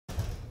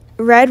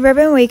Red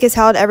Ribbon Week is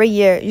held every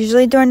year,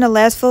 usually during the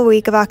last full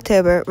week of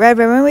October. Red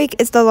Ribbon Week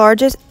is the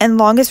largest and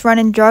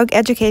longest-running drug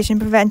education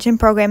prevention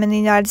program in the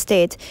United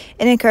States.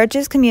 It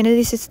encourages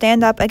communities to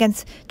stand up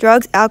against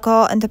drugs,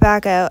 alcohol, and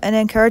tobacco, and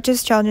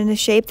encourages children to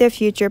shape their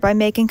future by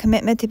making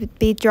commitment to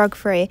be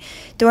drug-free.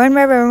 During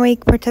Red Ribbon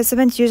Week,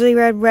 participants usually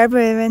wear red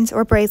ribbons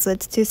or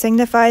bracelets to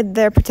signify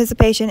their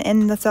participation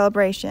in the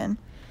celebration.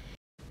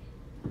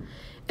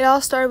 It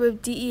all started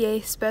with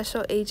DEA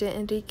Special Agent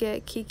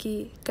Enrique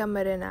Kiki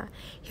Camarena.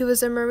 He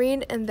was a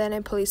Marine and then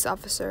a police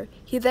officer.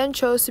 He then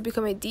chose to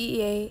become a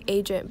DEA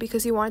agent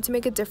because he wanted to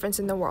make a difference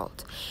in the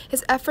world.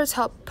 His efforts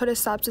helped put a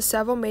stop to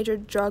several major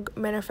drug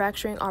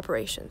manufacturing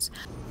operations.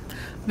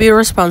 Be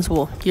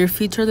responsible. Your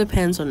future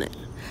depends on it.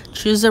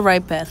 Choose the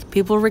right path.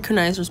 People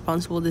recognize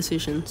responsible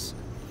decisions.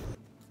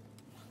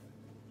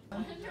 I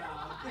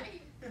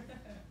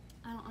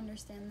don't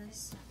understand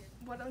this.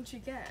 What don't you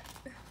get?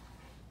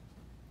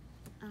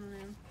 I don't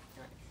know.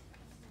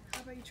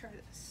 How about you try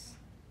this?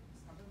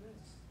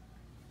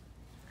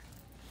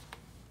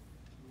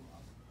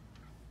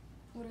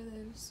 What are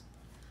those?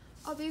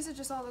 Oh, these are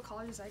just all the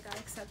colleges I got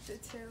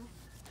accepted to.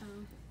 Oh.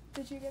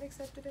 Did you get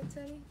accepted at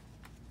Teddy?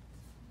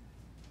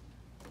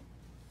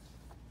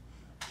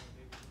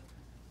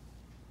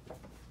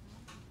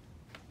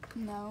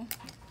 No.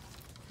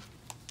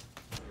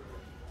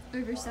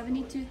 Over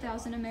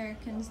 72,000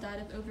 Americans died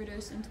of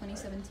overdose in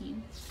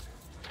 2017.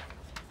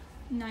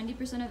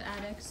 90% of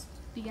addicts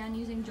began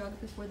using drugs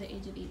before the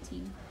age of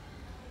 18.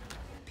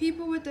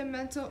 People with a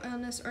mental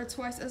illness are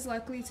twice as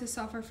likely to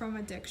suffer from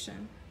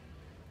addiction.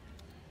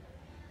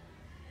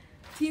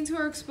 Teens who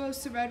are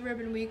exposed to Red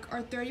Ribbon Week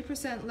are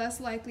 30%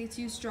 less likely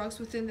to use drugs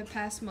within the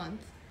past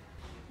month.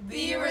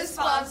 Be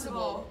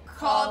responsible.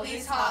 Call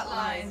these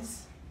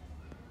hotlines.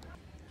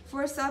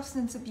 For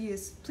substance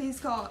abuse, please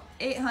call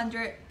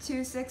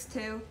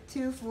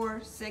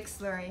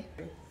 800-262-2463.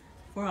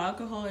 For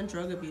alcohol and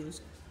drug abuse,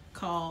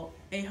 call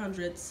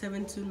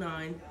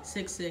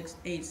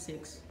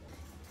 800-729-6686.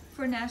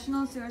 For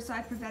national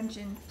suicide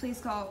prevention, please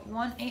call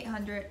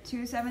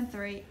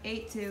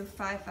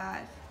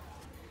 1-800-273-8255.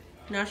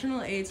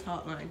 National AIDS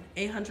Hotline,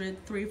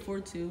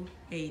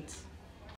 800-342-AIDS.